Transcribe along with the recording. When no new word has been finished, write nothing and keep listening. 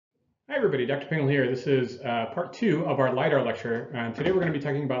Hi everybody, Dr. Pingle here. This is part 2 of our Lidar lecture. Today we're going to be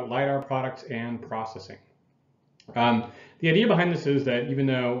talking about Lidar products and processing. The idea behind this is that even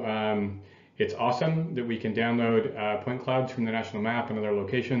though it's awesome that we can download point clouds from the national map and other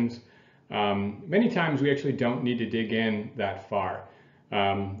locations, many times we actually don't need to dig in that far.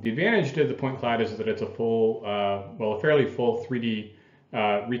 The advantage to the point cloud is that it's a full, a fairly full 3D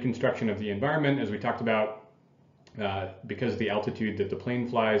reconstruction of the environment, as we talked about, because of the altitude that the plane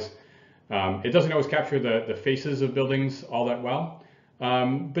flies. It doesn't always capture the faces of buildings all that well,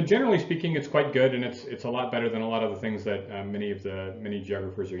 but generally speaking, it's quite good, and it's a lot better than a lot of the things that many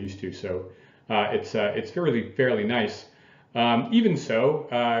geographers are used to. So it's fairly nice. Even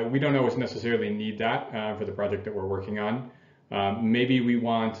so, we don't always necessarily need that for the project that we're working on. Maybe we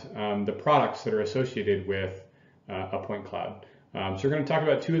want the products that are associated with a point cloud. So we're going to talk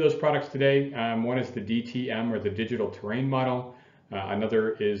about two of those products today. One is the DTM, or the digital terrain model.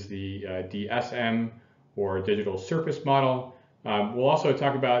 Another is the DSM, or digital surface model. We'll also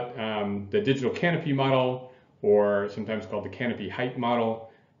talk about the digital canopy model, or sometimes called the canopy height model,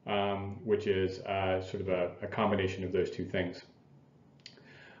 which is sort of a combination of those two things.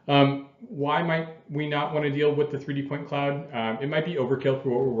 Why might we not want to deal with the 3D point cloud? It might be overkill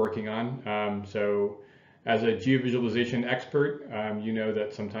for what we're working on. So as a geovisualization expert, you know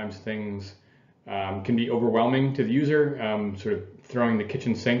that sometimes things can be overwhelming to the user. Sort of throwing the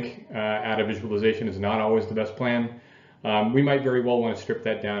kitchen sink at a visualization is not always the best plan. We might very well want to strip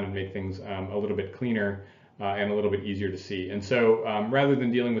that down and make things a little bit cleaner and a little bit easier to see. And so rather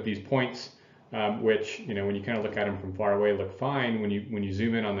than dealing with these points, which, you know, when you kind of look at them from far away look fine, when you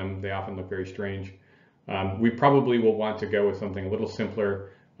zoom in on them, they often look very strange. We probably will want to go with something a little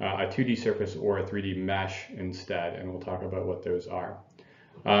simpler, a 2D surface or a 3D mesh instead, and we'll talk about what those are.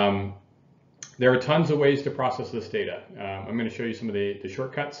 There are tons of ways to process this data. I'm going to show you some of the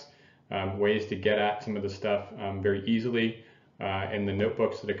shortcuts, ways to get at some of the stuff very easily. In the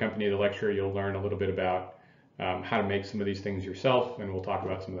notebooks that accompany the lecture, you'll learn a little bit about how to make some of these things yourself, and we'll talk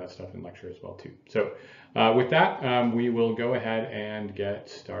about some of that stuff in lecture as well too. So with that, we will go ahead and get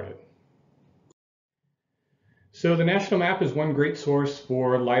started. So the national map is one great source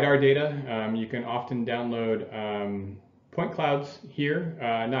for LiDAR data. You can often download point clouds here,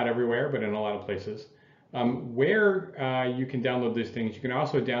 not everywhere, but in a lot of places. Where you can download these things, you can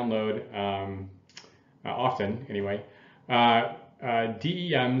also download, often anyway,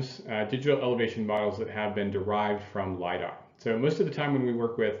 DEMs, digital elevation models that have been derived from LiDAR. So most of the time when we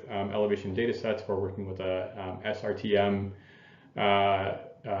work with elevation data sets, we're working with a SRTM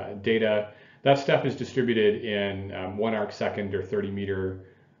data. That stuff is distributed in 1 arcsecond or 30-meter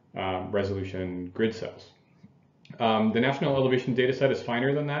resolution grid cells. The national elevation data set is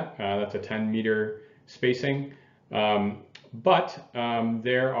finer than that. That's a 10-meter spacing. But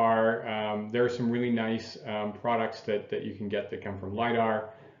there are some really nice products that you can get that come from LiDAR.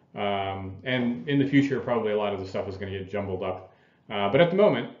 And in the future, probably a lot of the stuff is going to get jumbled up. But at the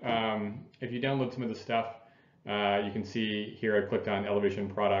moment, if you download some of the stuff, you can see here I clicked on elevation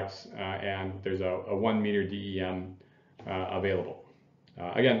products, and there's a 1-meter DEM available.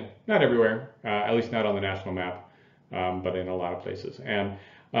 Again, not everywhere, at least not on the national map. But in a lot of places. And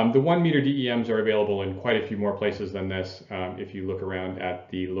the 1-meter DEMs are available in quite a few more places than this if you look around at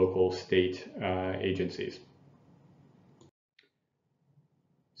the local state agencies.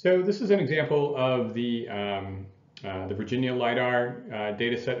 So this is an example of the Virginia LiDAR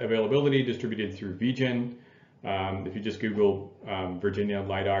dataset availability distributed through VGen. If you just Google Virginia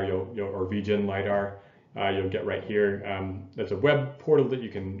LiDAR or VGen LiDAR, you'll get right here. There's a web portal that you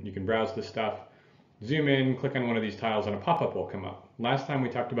can browse this stuff. Zoom in, click on one of these tiles, and a pop-up will come up. Last time we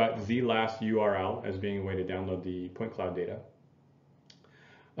talked about zlast URL as being a way to download the point cloud data.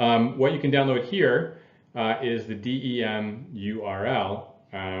 What you can download here is the DEM URL,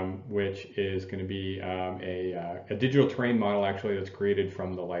 which is going to be a digital terrain model actually that's created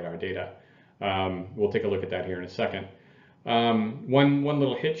from the LiDAR data. We'll take a look at that here in a second. One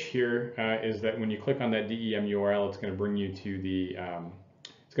little hitch here is that when you click on that DEM URL, it's going to bring you to the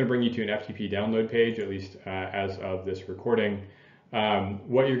an FTP download page, at least as of this recording.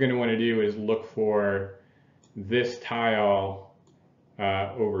 What you're going to want to do is look for this tile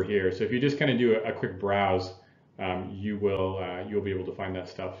over here. So if you just kind of do a quick browse, you'll be able to find that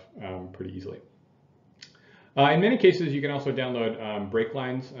stuff pretty easily. In many cases, you can also download break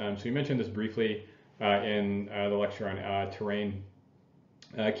lines. So you mentioned this briefly in the lecture on terrain.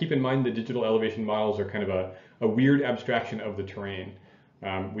 Keep in mind the digital elevation models are kind of a weird abstraction of the terrain.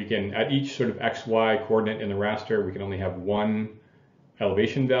 We can, at each sort of XY coordinate in the raster, we can only have one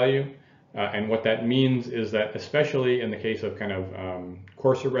elevation value. And what that means is that, especially in the case of kind of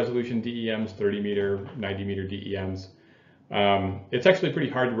coarser resolution DEMs, 30 meter, 90 meter DEMs, it's actually pretty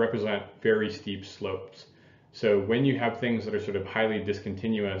hard to represent very steep slopes. So when you have things that are sort of highly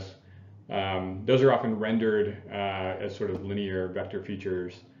discontinuous, those are often rendered as sort of linear vector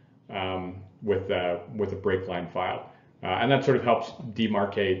features with a breakline file. And that sort of helps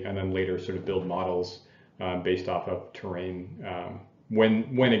demarcate and then later sort of build models based off of terrain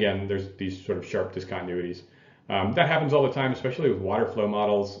when again, there's these sort of sharp discontinuities. That happens all the time, especially with water flow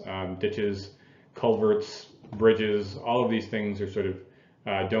models, ditches, culverts, bridges. All of these things are sort of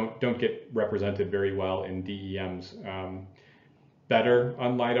don't get represented very well in DEMs. Better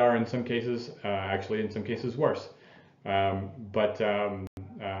on LiDAR in some cases, actually in some cases worse. But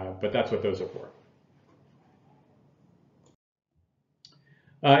that's what those are for.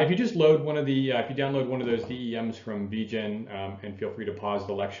 If you just load one of the, if you download one of those DEMs from VGen, and feel free to pause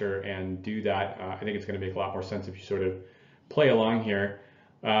the lecture and do that, I think it's going to make a lot more sense if you sort of play along here.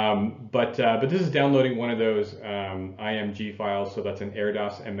 But this is downloading one of those IMG files, so that's an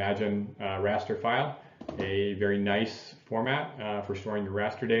AirDOS Imagine raster file, a very nice format for storing your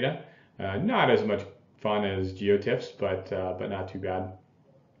raster data. Not as much fun as GeoTIFFs, but not too bad.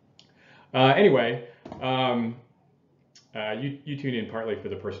 Anyway. You tune in partly for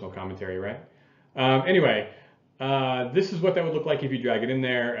the personal commentary, right? Anyway, this is what that would look like if you drag it in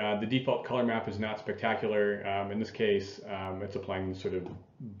there. The default color map is not spectacular. In this case, it's applying sort of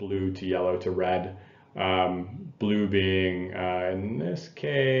blue to yellow to red. Blue being, in this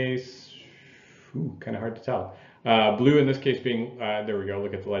case, kind of hard to tell. Blue in this case being, there we go,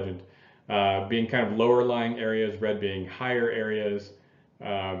 look at the legend, being kind of lower lying areas, red being higher areas.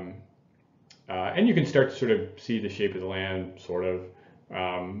 And you can start to sort of see the shape of the land, sort of,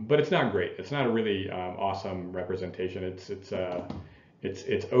 but it's not great. It's not a really awesome representation. It's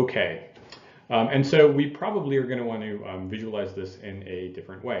okay. And so we probably are going to want to visualize this in a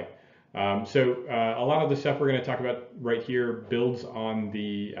different way. So a lot of the stuff we're going to talk about right here builds on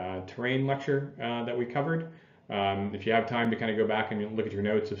the terrain lecture that we covered. If you have time to kind of go back and look at your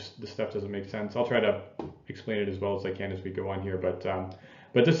notes if the stuff doesn't make sense, I'll try to explain it as well as I can as we go on here. But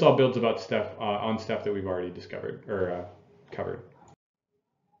this all builds about stuff on stuff that we've already discovered or covered.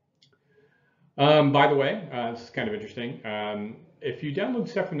 By the way, this is kind of interesting. If you download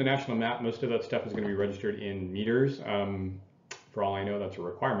stuff from the national map, most of that stuff is going to be registered in meters. For all I know, that's a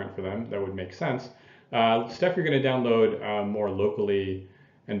requirement for them. That would make sense. Stuff you're going to download more locally,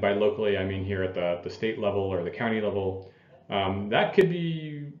 and by locally I mean here at the state level or the county level, that could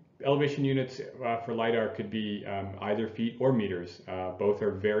be elevation units for LiDAR could be either feet or meters. Both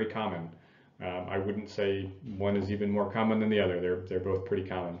are very common. I wouldn't say one is even more common than the other. They're both pretty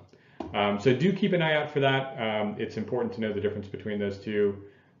common. So do keep an eye out for that. It's important to know the difference between those two.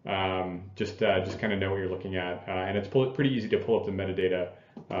 Just kind of know what you're looking at. And it's pretty easy to pull up the metadata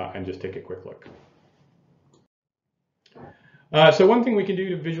and just take a quick look. So one thing we can do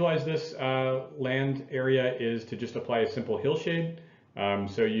to visualize this land area is to just apply a simple hill shade.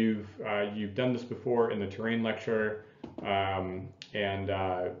 So you've done this before in the terrain lecture, and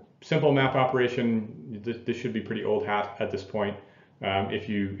simple map operation. This should be pretty old hat at this point. If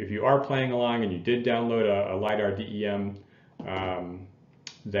you are playing along and you did download a LiDAR DEM,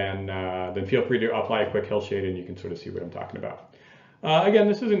 then feel free to apply a quick hill shade and you can sort of see what I'm talking about. Again,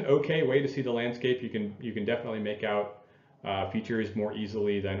 this is an okay way to see the landscape. You can definitely make out features more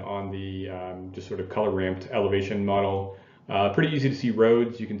easily than on the just sort of color ramped elevation model. Pretty easy to see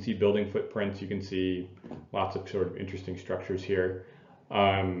roads, you can see building footprints, you can see lots of sort of interesting structures here.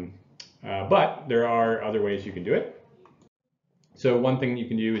 But there are other ways you can do it. So one thing you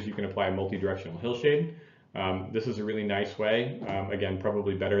can do is you can apply a multi-directional hill shade. This is a really nice way, again,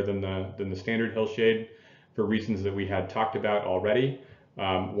 probably better than the standard hill shade for reasons that we had talked about already.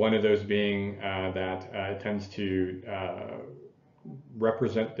 One of those being that it tends to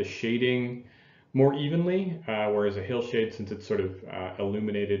represent the shading more evenly, whereas a hill shade, since it's sort of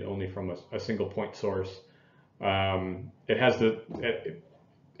illuminated only from a single point source, it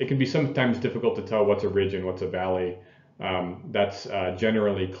can be sometimes difficult to tell what's a ridge and what's a valley. That's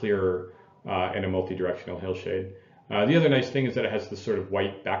generally clearer in a multi-directional hill shade. The other nice thing is that it has this sort of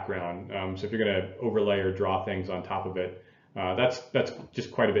white background, so if you're going to overlay or draw things on top of it, that's just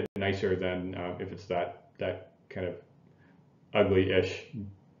quite a bit nicer than if it's that kind of ugly-ish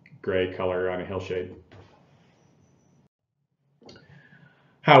gray color on a hill shade.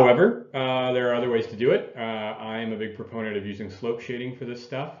 However, there are other ways to do it. I am a big proponent of using slope shading for this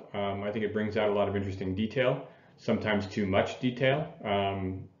stuff. I think it brings out a lot of interesting detail, sometimes too much detail,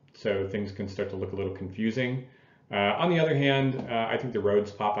 so things can start to look a little confusing. On the other hand, I think the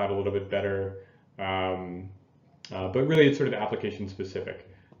roads pop out a little bit better, but really it's sort of application specific.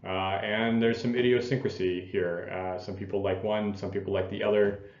 And there's some idiosyncrasy here. Some people like one, some people like the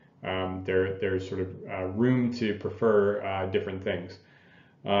other. There's sort of room to prefer different things.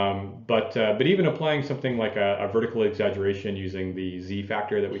 But even applying something like a vertical exaggeration using the Z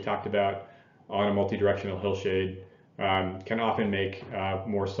factor that we talked about on a multi-directional hillshade can often make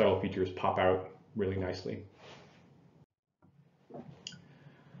more subtle features pop out really nicely.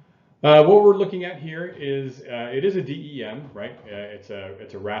 What we're looking at here is it is a DEM, right? It's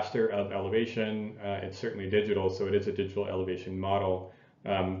a raster of elevation. It's certainly digital, so it is a digital elevation model.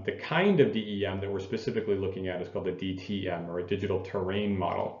 The kind of DEM that we're specifically looking at is called a DTM, or a digital terrain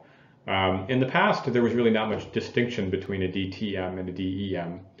model. In the past, there was really not much distinction between a DTM and a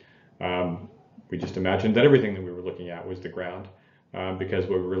DEM. We just imagined that everything that we were looking at was the ground, because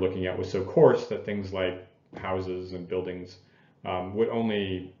what we were looking at was so coarse that things like houses and buildings would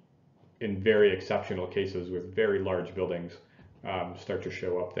only, in very exceptional cases with very large buildings, start to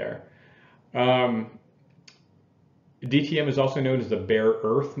show up there. DTM is also known as the bare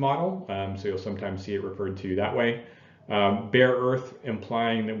earth model, so you'll sometimes see it referred to that way. Bare earth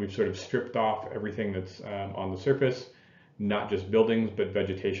implying that we've sort of stripped off everything that's on the surface, not just buildings, but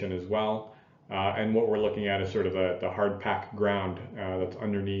vegetation as well. And what we're looking at is sort of the hard packed ground that's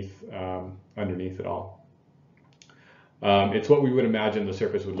underneath it all. It's what we would imagine the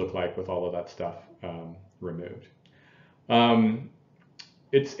surface would look like with all of that stuff removed.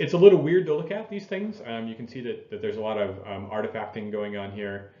 It's a little weird to look at these things. You can see that there's a lot of artifacting going on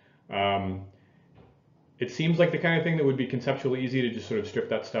here. It seems like the kind of thing that would be conceptually easy to just sort of strip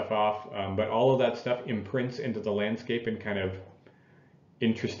that stuff off, but all of that stuff imprints into the landscape in kind of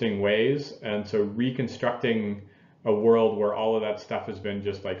interesting ways. And so reconstructing a world where all of that stuff has been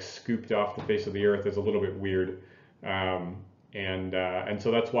just like scooped off the face of the earth is a little bit weird. And so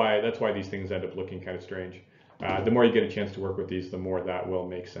that's why these things end up looking kind of strange. The more you get a chance to work with these, the more that will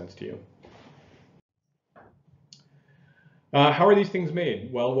make sense to you. How are these things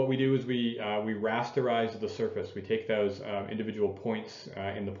made? Well, what we do is we rasterize the surface. We take those individual points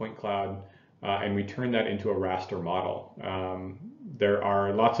in the point cloud and we turn that into a raster model. There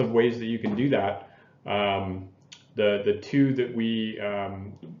are lots of ways that you can do that. The two that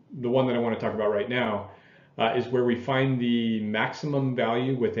the one that I want to talk about right now is where we find the maximum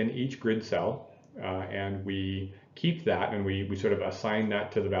value within each grid cell, and we keep that and we sort of assign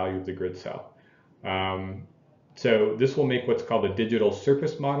that to the value of the grid cell. So this will make what's called a digital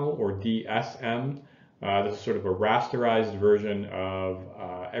surface model, or DSM. This is sort of a rasterized version of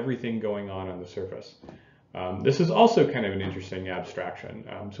everything going on the surface. This is also kind of an interesting abstraction.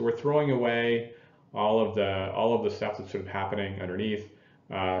 So we're throwing away all of the stuff that's sort of happening underneath.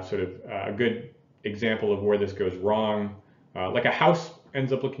 Sort of a good example of where this goes wrong. Like a house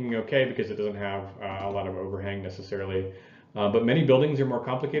ends up looking okay because it doesn't have a lot of overhang necessarily. But many buildings are more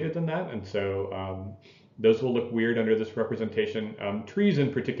complicated than that, and so those will look weird under this representation. Trees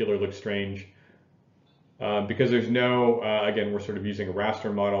in particular look strange because there's no, again, we're sort of using a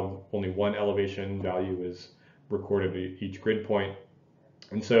raster model. Only one elevation value is recorded at each grid point.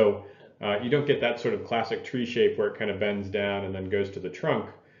 And so you don't get that sort of classic tree shape where it kind of bends down and then goes to the trunk.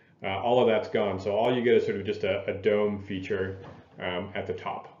 All of that's gone. So all you get is sort of just a dome feature at the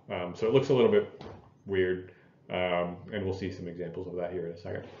top. So it looks a little bit weird, and we'll see some examples of that here in a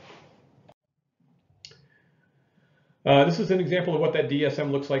second. This is an example of what that DSM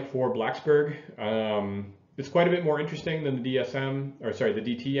looks like for Blacksburg. It's quite a bit more interesting than the DSM, or sorry, the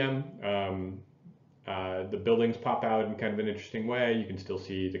DTM. The buildings pop out in kind of an interesting way. You can still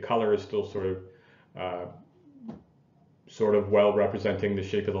see the color is still sort of well representing the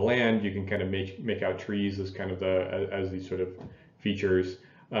shape of the land. You can kind of make out trees as kind of as these sort of features.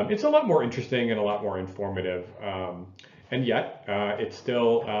 It's a lot more interesting and a lot more informative. And yet, it's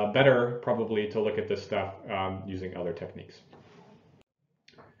still better probably to look at this stuff using other techniques.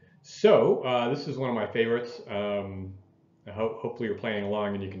 So this is one of my favorites. Hopefully you're playing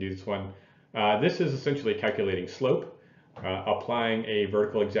along and you can do this one. This is essentially calculating slope, applying a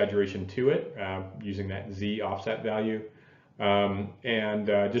vertical exaggeration to it using that Z offset value, and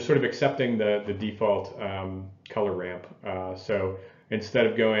just sort of accepting the default color ramp. So instead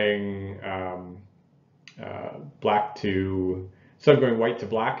of going instead of going white to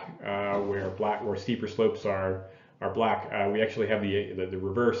black, where steeper slopes are black, we actually have the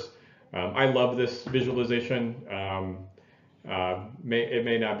reverse. I love this visualization. It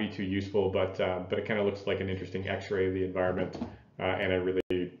may not be too useful, but it kind of looks like an interesting X-ray of the environment, and I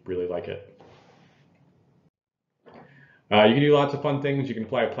really like it. You can do lots of fun things. You can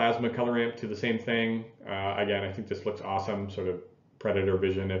apply a plasma color ramp to the same thing. Again, I think this looks awesome, sort of Predator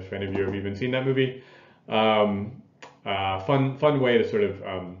vision, if any of you have even seen that movie. Fun way to sort of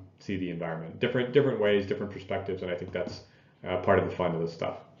see the environment. Different ways, different perspectives, and I think that's part of the fun of this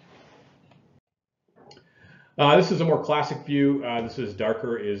stuff. This is a more classic view. This is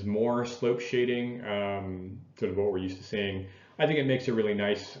darker is more slope shading, sort of what we're used to seeing. I think it makes a really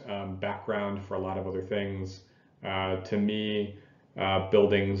nice background for a lot of other things. To me,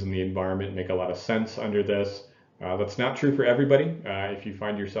 buildings and the environment make a lot of sense under this. That's not true for everybody. If you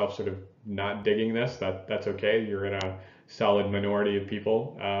find yourself sort of not digging this, that's okay. You're in a solid minority of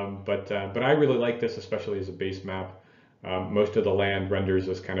people. But I really like this, especially as a base map. Most of the land renders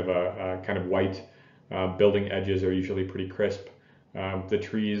as kind of white. Building edges are usually pretty crisp. The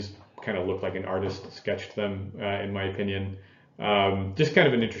trees kind of look like an artist sketched them, in my opinion. Just kind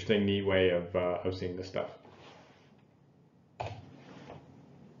of an interesting, neat way of seeing this stuff.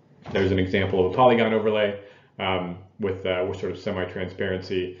 There's an example of a polygon overlay with sort of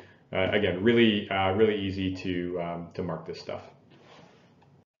semi-transparency. Again, really easy to mark this stuff.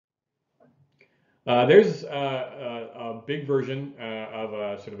 There's a big version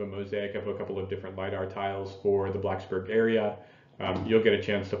of sort of a mosaic of a couple of different LiDAR tiles for the Blacksburg area. You'll get a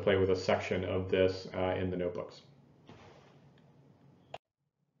chance to play with a section of this in the notebooks.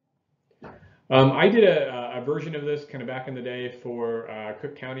 I did a version of this kind of back in the day for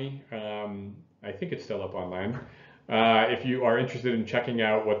Cook County. I think it's still up online. If you are interested in checking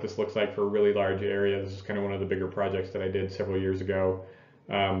out what this looks like for a really large area, this is kind of one of the bigger projects that I did several years ago.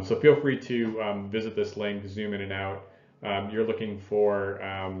 So feel free to visit this link, zoom in and out. You're looking for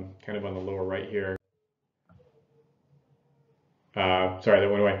kind of on the lower right here. Sorry, that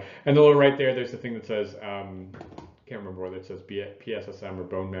went away. And the lower right there, there's the thing that says, can't remember whether it says PSSM or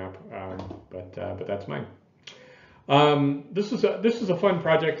bone map, but that's mine. This was a fun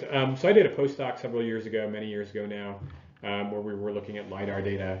project. So I did a postdoc several years ago, many years ago now, where we were looking at LiDAR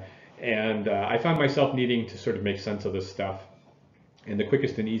data. And I found myself needing to sort of make sense of this stuff. And the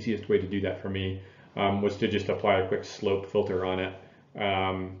quickest and easiest way to do that for me was to just apply a quick slope filter on it.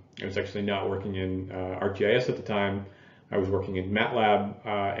 I was actually not working in ArcGIS at the time. I was working in MATLAB,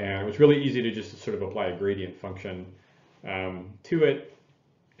 and it was really easy to just sort of apply a gradient function to it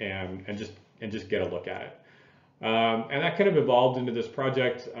and just get a look at it. And that kind of evolved into this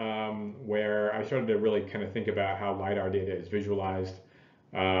project where I started to really kind of think about how LiDAR data is visualized.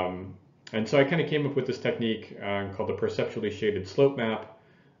 And so I kind of came up with this technique called the perceptually shaded slope map.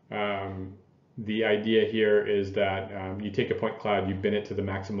 The idea here is that you take a point cloud, you bin it to the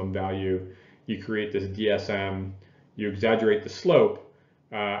maximum value, you create this DSM, you exaggerate the slope,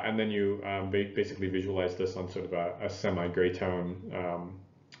 and then you basically visualize this on sort of a semi-gray tone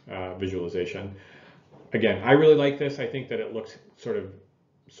visualization. Again, I really like this. I think that it looks sort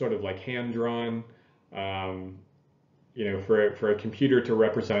of like hand-drawn. You know, for a computer to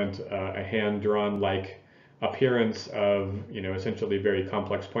represent a hand-drawn like appearance of, you know, essentially very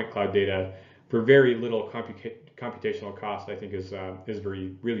complex point cloud data for very little computational cost, I think is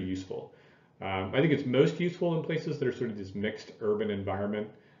really useful. I think it's most useful in places that are sort of this mixed urban environment.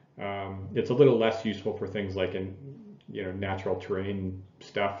 It's a little less useful for things like in, you know, natural terrain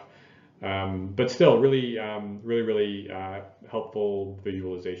stuff, but still really helpful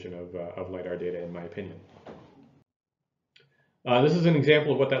visualization of LiDAR data, in my opinion. This is an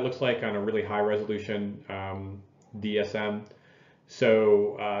example of what that looks like on a really high resolution DSM.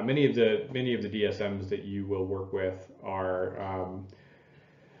 So many of the DSMs that you will work with are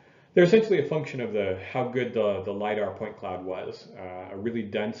they're essentially a function of how good the LiDAR point cloud was. A really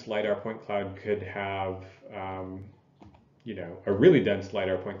dense LiDAR point cloud could have, you know, a really dense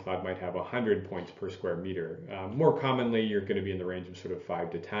LiDAR point cloud might have 100 points per square meter. More commonly, you're going to be in the range of sort of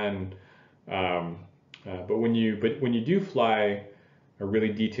 5 to 10. But when you do fly a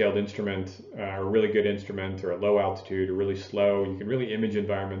really detailed instrument, a really good instrument, or a low altitude, or really slow, you can really image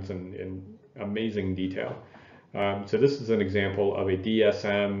environments in amazing detail. So this is an example of a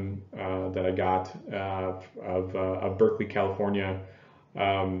DSM that I got of Berkeley, California.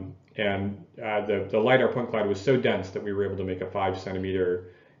 And the LiDAR point cloud was so dense that we were able to make a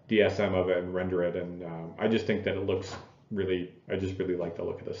 5-centimeter DSM of it and render it. And I just think that it looks really, I just really like the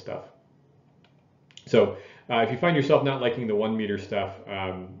look of this stuff. So if you find yourself not liking the 1-meter stuff,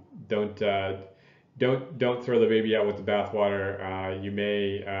 don't throw the baby out with the bathwater. You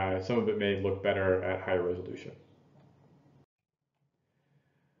may, some of it may look better at higher resolution.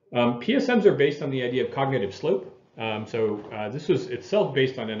 PSMs are based on the idea of cognitive slope. This was itself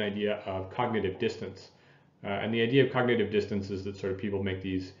based on an idea of cognitive distance. And the idea of cognitive distance is that sort of people make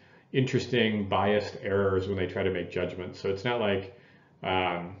these interesting biased errors when they try to make judgments. So it's not like,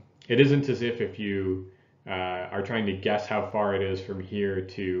 it isn't as if you are trying to guess how far it is from here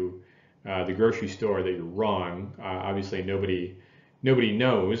to the grocery store that you're wrong. Obviously, nobody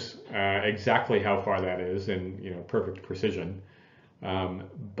knows exactly how far that is in perfect precision.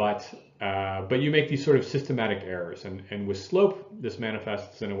 But you make these sort of systematic errors, and with slope, this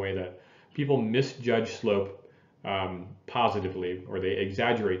manifests in a way that people misjudge slope positively, or they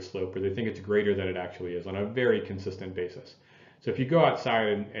exaggerate slope, or they think it's greater than it actually is on a very consistent basis. So if you go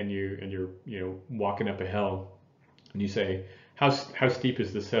outside and you're walking up a hill, and you say, how steep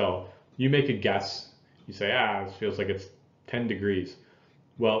is this hill? You make a guess. You say, it feels like it's 10 degrees.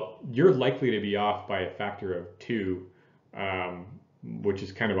 Well, you're likely to be off by a factor of 2, which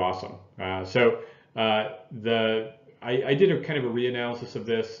is kind of awesome. I did a kind of a reanalysis of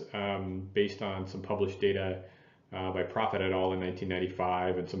this based on some published data by Profit et al. In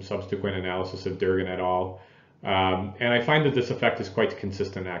 1995 and some subsequent analysis of Durgan et al. And I find that this effect is quite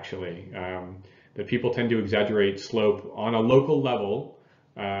consistent, actually, that people tend to exaggerate slope on a local level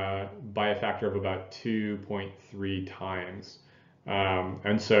by a factor of about 2.3 times.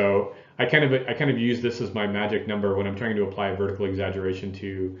 And so I kind of use this as my magic number when I'm trying to apply vertical exaggeration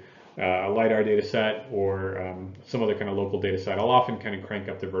to a Lidar data set or some other kind of local data set. I'll often kind of crank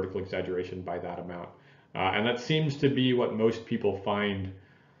up the vertical exaggeration by that amount. And that seems to be what most people find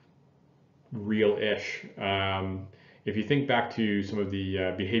real-ish. If you think back to some of the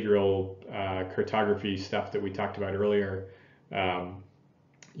behavioral cartography stuff that we talked about earlier,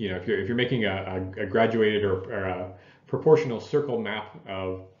 if you're making a graduated or a proportional circle map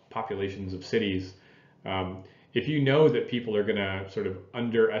of populations of cities, if you know that people are going to sort of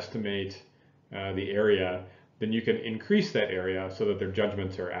underestimate the area, then you can increase that area so that their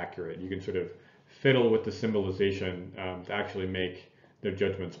judgments are accurate. You can sort of fiddle with the symbolization to actually make their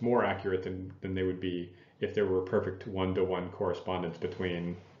judgments more accurate than they would be if there were perfect one-to-one correspondence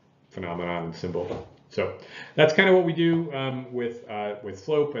between phenomenon and symbol. So that's kind of what we do with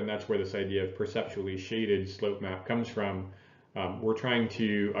slope, and that's where this idea of perceptually shaded slope map comes from. We're trying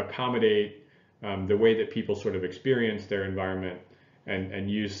to accommodate the way that people sort of experience their environment and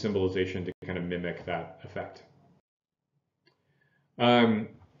use symbolization to kind of mimic that effect.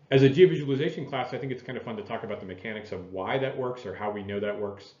 As a geovisualization class, I think it's kind of fun to talk about the mechanics of why that works or how we know that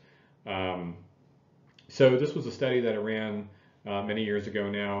works. So this was a study that I ran many years ago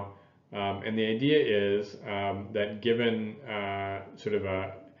now. And the idea is that given sort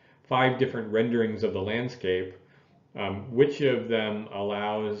of 5 different renderings of the landscape, which of them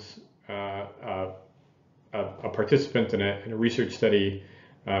allows a participant in a research study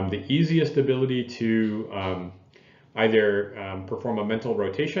the easiest ability to either perform a mental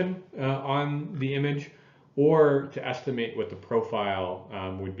rotation on the image, or to estimate what the profile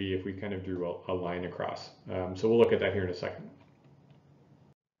would be if we kind of drew a line across. So we'll look at that here in a second.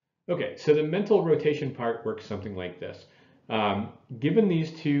 Okay, so the mental rotation part works something like this. Given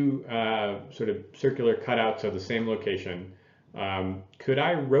these 2 sort of circular cutouts of the same location, could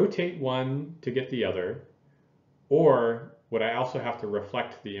I rotate one to get the other, or would I also have to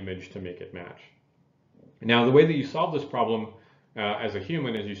reflect the image to make it match? Now, the way that you solve this problem as a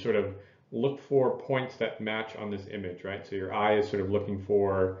human is you sort of look for points that match on this image, right? So your eye is sort of looking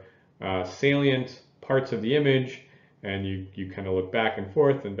for salient parts of the image, and you kind of look back and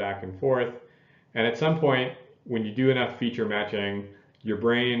forth and back and forth. And at some point, when you do enough feature matching, your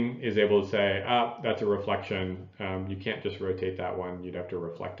brain is able to say, that's a reflection. You can't just rotate that one. You'd have to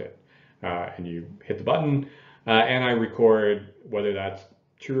reflect it. And you hit the button, and I record whether that's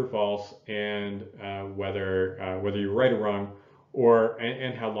true or false, and whether you're right or wrong,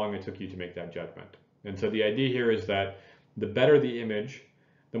 and how long it took you to make that judgment. And so the idea here is that the better the image,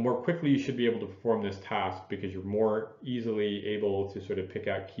 the more quickly you should be able to perform this task, because you're more easily able to sort of pick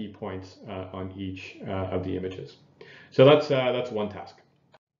out key points on each of the images. So that's one task.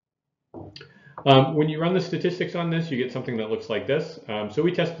 When you run the statistics on this, you get something that looks like this. So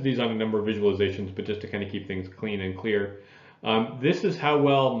we tested these on a number of visualizations, but just to kind of keep things clean and clear. This is how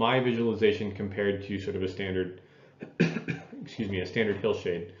well my visualization compared to sort of a standard, a standard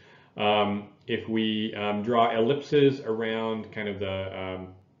hillshade. If we draw ellipses around kind of the,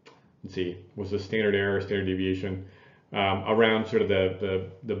 let's see, was the standard error, standard deviation, around sort of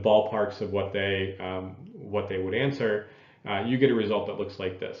the ballparks of what they would answer, you get a result that looks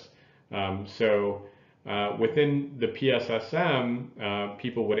like this. Within the PSSM,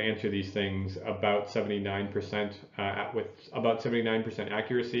 people would answer these things about 79% with about 79%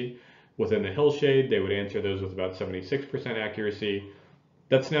 accuracy. Within the hillshade, they would answer those with about 76% accuracy.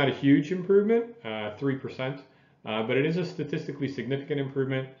 That's not a huge improvement, 3%, but it is a statistically significant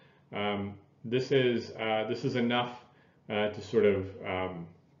improvement. This is enough to sort of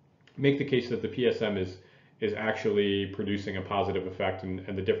make the case that the PSM is actually producing a positive effect,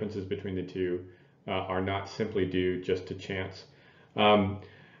 and the differences between the two are not simply due just to chance.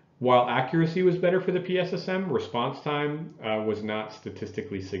 While accuracy was better for the PSSM, response time was not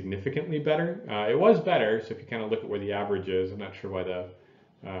statistically significantly better. It was better, so if you kind of look at where the average is, I'm not sure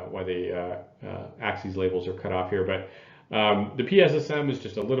why the axes labels are cut off here, but the PSSM is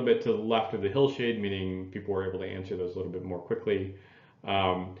just a little bit to the left of the hillshade, meaning people were able to answer those a little bit more quickly.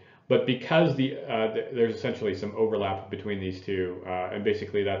 But because there's essentially some overlap between these two, and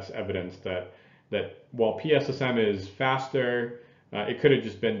basically that's evidence that while PSSM is faster, it could have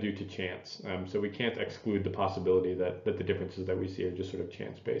just been due to chance. So we can't exclude the possibility that the differences that we see are just sort of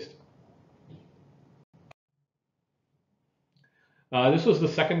chance-based. This was the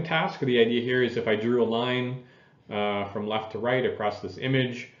second task. The idea here is if I drew a line from left to right across this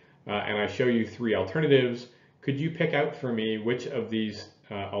image, and I show you three alternatives, could you pick out for me which of these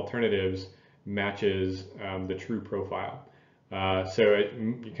alternatives matches the true profile?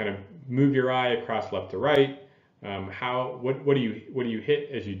 You kind of move your eye across left to right. What do you hit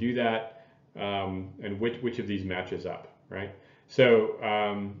as you do that, and which of these matches up, right? So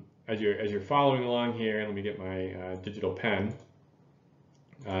as you're following along here, let me get my digital pen.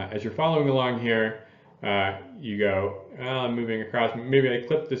 As you're following along here, you go, I'm moving across. Maybe I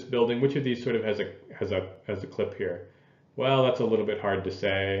clip this building. Which of these sort of has a clip here? Well, that's a little bit hard to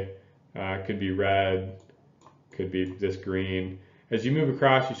say. Could be red, could be this green. As you move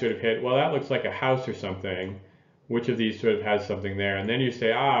across, you sort of hit, well, that looks like a house or something. Which of these sort of has something there? And then you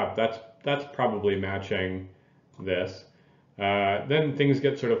say, that's probably matching this. Then things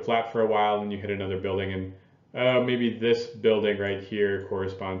get sort of flat for a while, and you hit another building, and maybe this building right here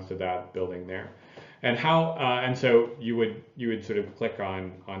corresponds to that building there. And so you would sort of click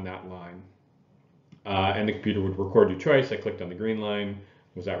on that line, and the computer would record your choice. I clicked on the green line.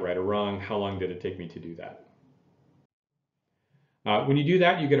 Was that right or wrong? How long did it take me to do that? When you do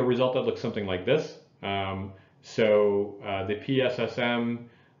that, you get a result that looks something like this. The PSSM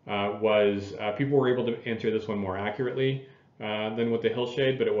people were able to answer this one more accurately than with the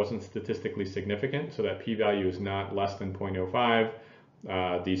hillshade, but it wasn't statistically significant. So that p-value is not less than 0.05.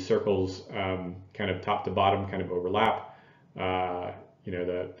 These circles kind of top to bottom kind of overlap.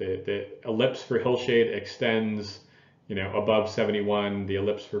 The ellipse for hillshade extends above 71. The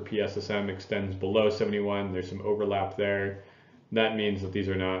ellipse for PSSM extends below 71. There's some overlap there. That means that these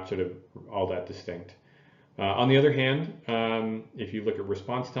are not sort of all that distinct. On the other hand, if you look at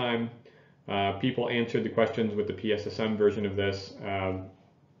response time, people answered the questions with the PSSM version of this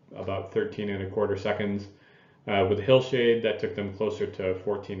about 13.25 seconds. With the hillshade, that took them closer to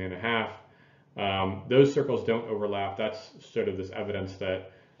 14.5. Those circles don't overlap. That's sort of this evidence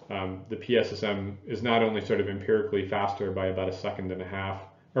that the PSSM is not only sort of empirically faster by about 1.5 seconds,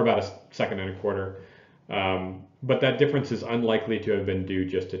 or about 1.25 seconds, but that difference is unlikely to have been due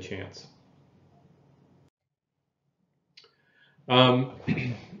just to chance.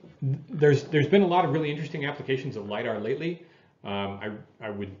 There's been a lot of really interesting applications of LiDAR lately. I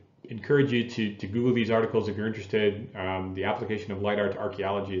would encourage you to Google these articles if you're interested. The application of LiDAR to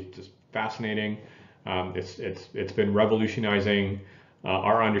archaeology is just fascinating. It's been revolutionizing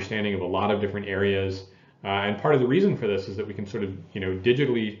our understanding of a lot of different areas. And part of the reason for this is that we can sort of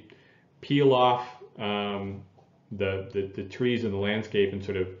digitally peel off the trees in the landscape and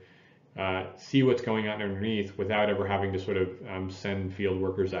sort of see what's going on underneath without ever having to sort of send field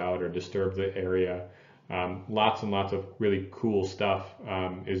workers out or disturb the area. Lots and lots of really cool stuff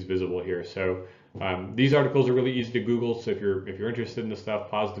is visible here. So these articles are really easy to Google. So if you're interested in this stuff,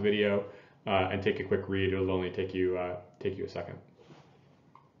 pause the video and take a quick read. It'll only take you a second.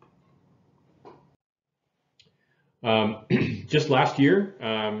 Just last year,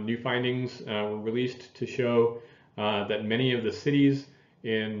 new findings were released to show that many of the cities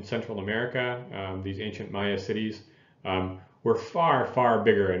in Central America, these ancient Maya cities, were far, far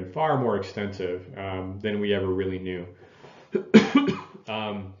bigger and far more extensive than we ever really knew.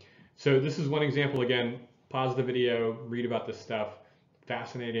 So this is one example. Again, pause the video, read about this stuff.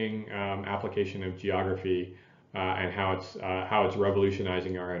 Fascinating application of geography and how it's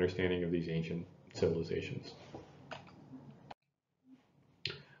revolutionizing our understanding of these ancient civilizations.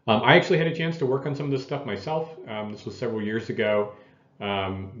 I actually had a chance to work on some of this stuff myself. This was several years ago.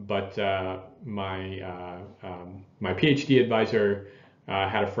 But my PhD advisor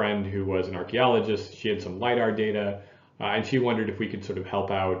had a friend who was an archaeologist. She had some LiDAR data, and she wondered if we could sort of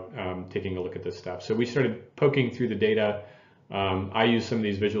help out taking a look at this stuff. So we started poking through the data. I used some of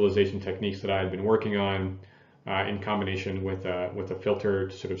these visualization techniques that I had been working on. in combination with a filter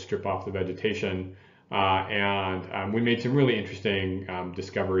to sort of strip off the vegetation. And we made some really interesting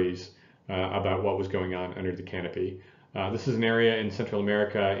discoveries about what was going on under the canopy. This is an area in Central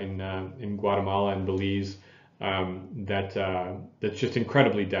America, in Guatemala and Belize, that's just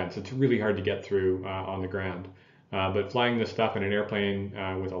incredibly dense. It's really hard to get through on the ground. But flying this stuff in an airplane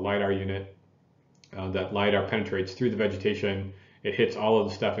with a Lidar unit, that Lidar penetrates through the vegetation. It hits all of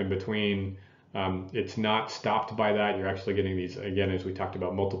the stuff in between. It's not stopped by that. You're actually getting these, again, as we talked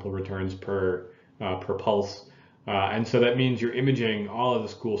about, multiple returns per pulse. And so that means you're imaging all of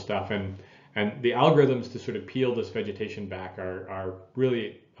this cool stuff. And the algorithms to sort of peel this vegetation back are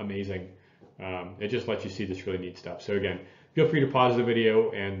really amazing. It just lets you see this really neat stuff. So again, feel free to pause the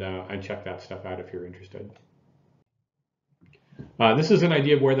video and check that stuff out if you're interested. This is an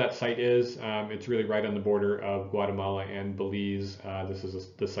idea of where that site is. It's really right on the border of Guatemala and Belize.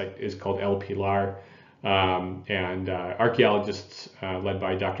 The site is called El Pilar, and archaeologists led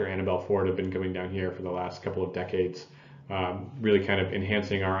by Dr. Annabelle Ford have been coming down here for the last couple of decades, really kind of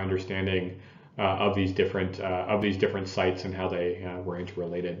enhancing our understanding of these different sites and how they were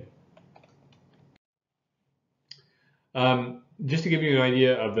interrelated. Just to give you an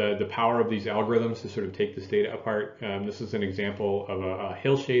idea of the power of these algorithms to sort of take this data apart, this is an example of a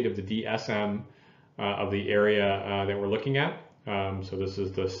hillshade of the DSM of the area that we're looking at. So this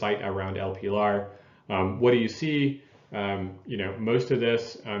is the site around El Pilar. What do you see? Most of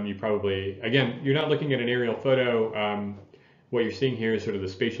this, you probably, again, you're not looking at an aerial photo. What you're seeing here is sort of the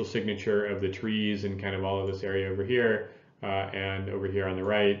spatial signature of the trees and kind of all of this area over here and over here on the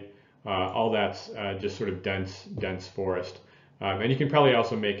right. All that's just sort of dense forest. And you can probably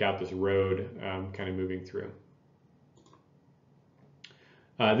also make out this road kind of moving through.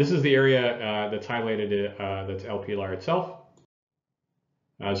 This is the area that's highlighted, that's El Pilar itself.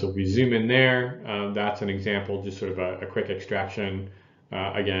 So if we zoom in there, that's an example, just sort of a quick extraction,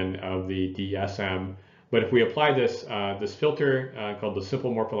 again, of the DSM. But if we apply this filter called the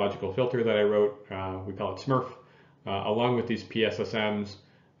simple morphological filter that I wrote, we call it SMURF, along with these PSSMs,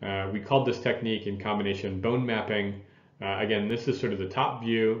 we called this technique in combination bone mapping. Again, this is sort of the top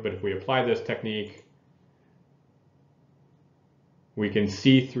view, but if we apply this technique, we can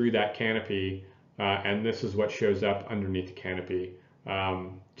see through that canopy, and this is what shows up underneath the canopy.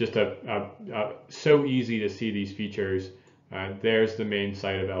 Just so easy to see these features. There's the main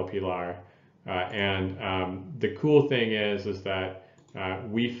site of El Pilar, and the cool thing is that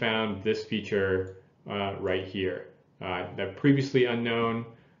we found this feature right here, that previously unknown.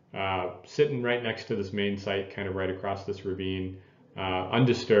 Sitting right next to this main site, kind of right across this ravine,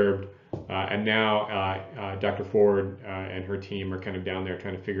 undisturbed. And now Dr. Ford and her team are kind of down there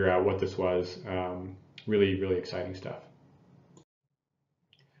trying to figure out what this was. Really, really exciting stuff.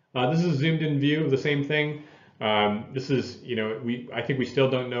 This is a zoomed in view of the same thing. This is, I think we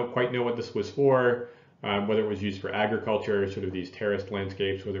still don't quite know what this was for, whether it was used for agriculture, sort of these terraced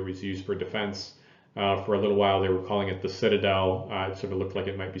landscapes, whether it was used for defense. For a little while, they were calling it the Citadel. It sort of looked like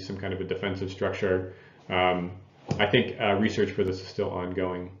it might be some kind of a defensive structure. I think research for this is still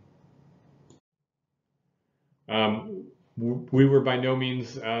ongoing. We were by no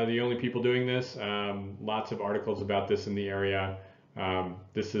means the only people doing this. Lots of articles about this in the area.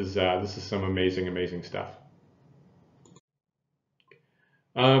 This is some amazing stuff.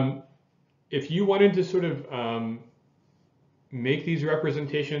 If you wanted to sort of make these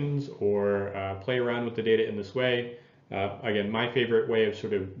representations or play around with the data in this way. Again, my favorite way of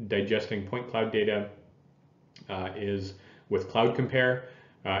sort of digesting point cloud data is with Cloud Compare.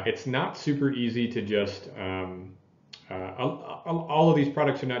 It's not super easy to just, all of these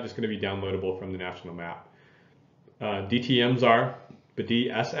products are not just going to be downloadable from the national map. DTMs are, but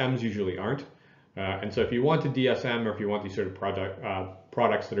DSMs usually aren't. And so if you want a DSM or if you want these sort of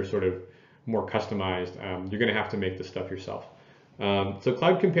products that are sort of more customized, you're going to have to make this stuff yourself. So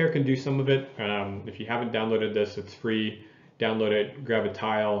Cloud Compare can do some of it. If you haven't downloaded this, it's free. Download it, grab a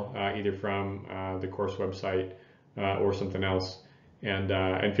tile, either from the course website or something else,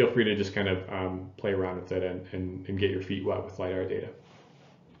 and feel free to just kind of play around with it and get your feet wet with LiDAR data.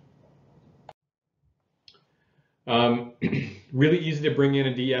 Really easy to bring in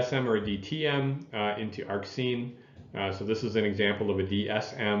a DSM or a DTM into ArcScene. So this is an example of a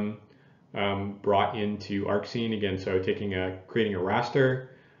DSM brought into ArcScene again. So creating a raster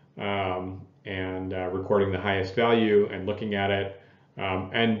and recording the highest value and looking at it.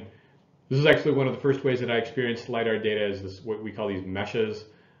 And this is actually one of the first ways that I experienced LiDAR data is this, what we call these meshes.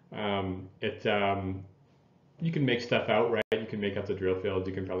 You can make stuff out, right? You can make out the drill fields.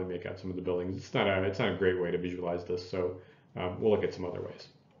 You can probably make out some of the buildings. It's not a great way to visualize this. So we'll look at some other ways.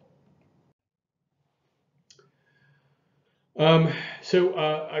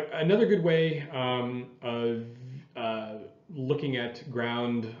 Another good way of looking at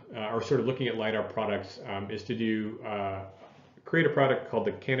ground or sort of looking at LiDAR products is to do create a product called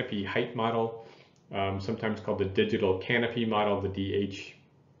the canopy height model, sometimes called the digital canopy model, the DH,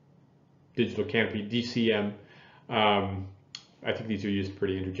 digital canopy, DCM. I think these are used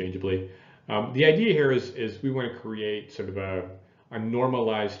pretty interchangeably. The idea here is we want to create sort of a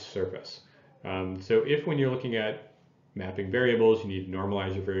normalized surface. So if when you're looking at mapping variables, you need to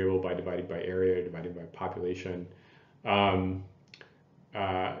normalize your variable by dividing by area, dividing by population.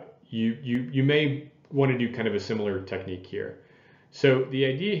 You may want to do kind of a similar technique here. So the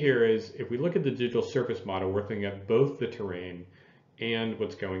idea here is if we look at the digital surface model, we're looking at both the terrain and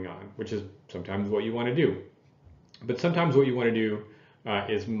what's going on, which is sometimes what you want to do. But sometimes what you want to do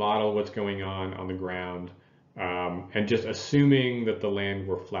is model what's going on the ground and just assuming that the land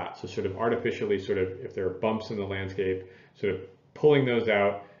were flat. So sort of artificially, sort of if there are bumps in the landscape, sort of pulling those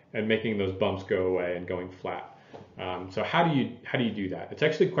out and making those bumps go away and going flat. So how do you do that? It's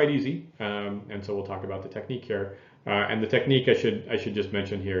actually quite easy, and so we'll talk about the technique here. And the technique I should just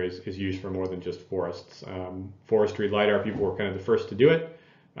mention here is used for more than just forests. Forestry LiDAR people were kind of the first to do it,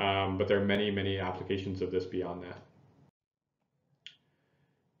 but there are many applications of this beyond that.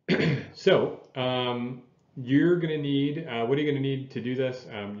 So you're going to need, what are you going to need to do this?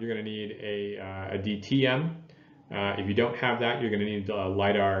 You're going to need a DTM. If you don't have that, you're going to need a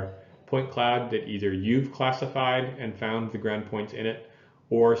LiDAR point cloud that either you've classified and found the ground points in it,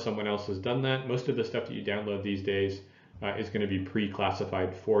 or someone else has done that. Most of the stuff that you download these days is going to be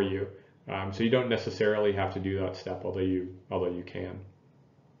pre-classified for you. So you don't necessarily have to do that step, although you can.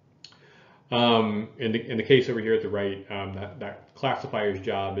 In the case over here at the right, that classifier's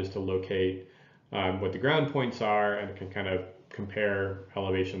job is to locate what the ground points are, and it can kind of compare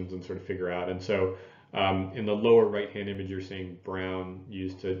elevations and sort of figure out. And so in the lower right-hand image, you're seeing brown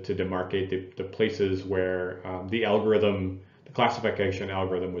used to demarcate the places where the algorithm, the classification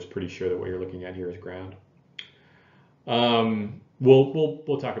algorithm, was pretty sure that what you're looking at here is ground.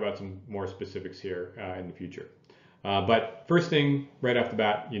 We'll talk about some more specifics here in the future. But first thing, right off the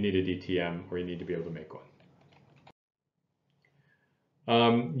bat, you need a DTM, or you need to be able to make one.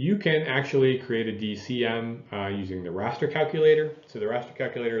 You can actually create a DCM using the raster calculator. So the raster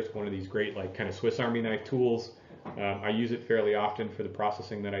calculator is one of these great, like, kind of Swiss Army knife tools. I use it fairly often for the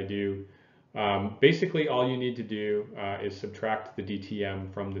processing that I do. Basically, all you need to do is subtract the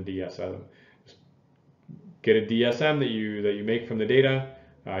DTM from the DSM. Just get a DSM that you make from the data.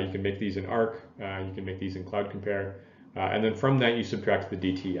 You can make these in ARC, you can make these in Cloud Compare, and then from that you subtract the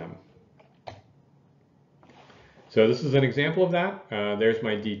DTM. So this is an example of that. There's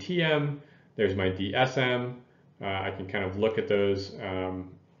my DTM, there's my DSM. I can kind of look at those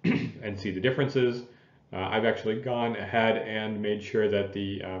and see the differences. I've actually gone ahead and made sure that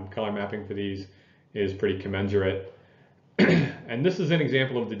the color mapping for these is pretty commensurate. And this is an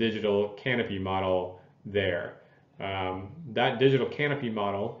example of the digital canopy model there. That digital canopy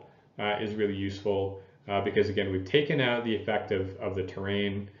model is really useful because, again, we've taken out the effect of the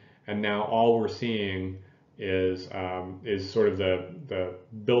terrain, and now all we're seeing is sort of the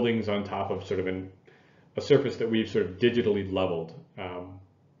buildings on top of sort of a surface that we've sort of digitally leveled,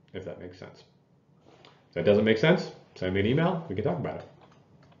 if that makes sense. If that doesn't make sense, send me an email, we can talk about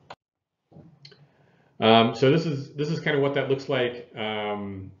it. So this is kind of what that looks like.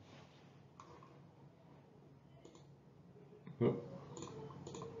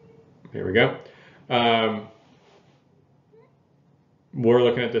 Here we go. We're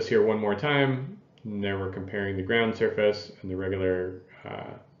looking at this here one more time. And there we're comparing the ground surface and the regular,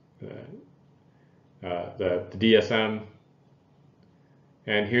 the DSM.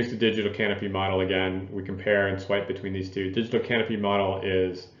 And here's the digital canopy model again. We compare and swipe between these two. Digital canopy model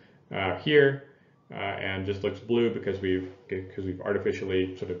is here and just looks blue because we've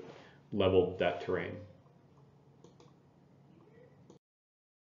artificially sort of leveled that terrain.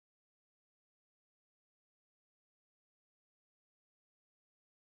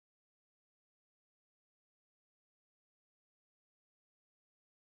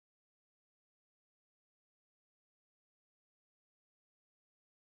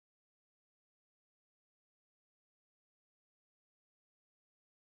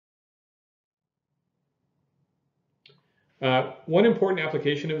 One important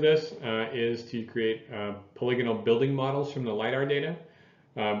application of this is to create polygonal building models from the LiDAR data.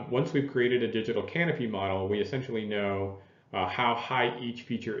 Once we've created a digital canopy model, we essentially know how high each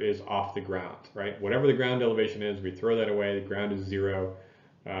feature is off the ground, right? Whatever the ground elevation is, we throw that away, the ground is 0.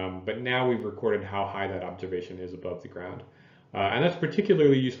 But now we've recorded how high that observation is above the ground. And that's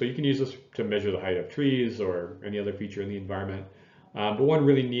particularly useful. You can use this to measure the height of trees or any other feature in the environment. But one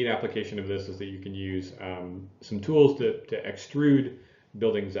really neat application of this is that you can use some tools to extrude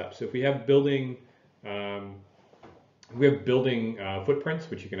buildings up. So if we have building footprints,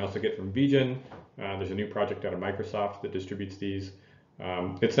 which you can also get from VGen. There's a new project out of Microsoft that distributes these.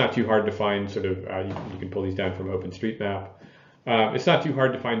 It's not too hard to find you can pull these down from OpenStreetMap. It's not too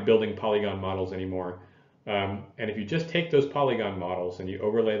hard to find building polygon models anymore. And if you just take those polygon models and you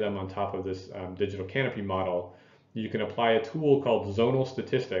overlay them on top of this digital canopy model, you can apply a tool called zonal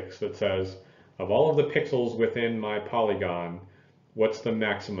statistics that says, of all of the pixels within my polygon, what's the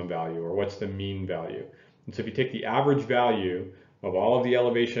maximum value or what's the mean value? And so if you take the average value of all of the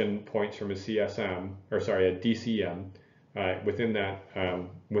elevation points from a DCM within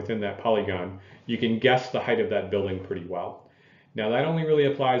that polygon, you can guess the height of that building pretty well. Now that only really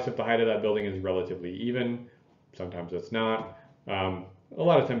applies if the height of that building is relatively even. Sometimes it's not. A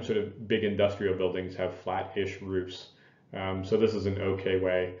lot of times sort of big industrial buildings have flat-ish roofs. So this is an okay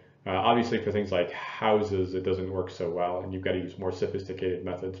way. Obviously for things like houses, it doesn't work so well and you've got to use more sophisticated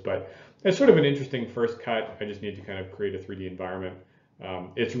methods, but it's sort of an interesting first cut. I just need to kind of create a 3D environment.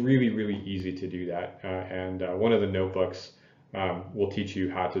 It's really, really easy to do that. And one of the notebooks will teach you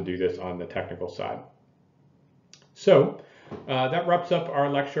how to do this on the technical side. So that wraps up our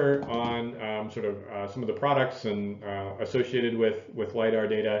lecture on some of the products and associated with LiDAR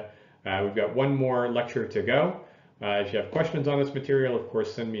data. We've got one more lecture to go. If you have questions on this material, of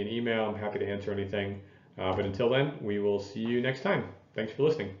course, send me an email. I'm happy to answer anything. But until then, we will see you next time. Thanks for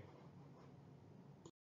listening.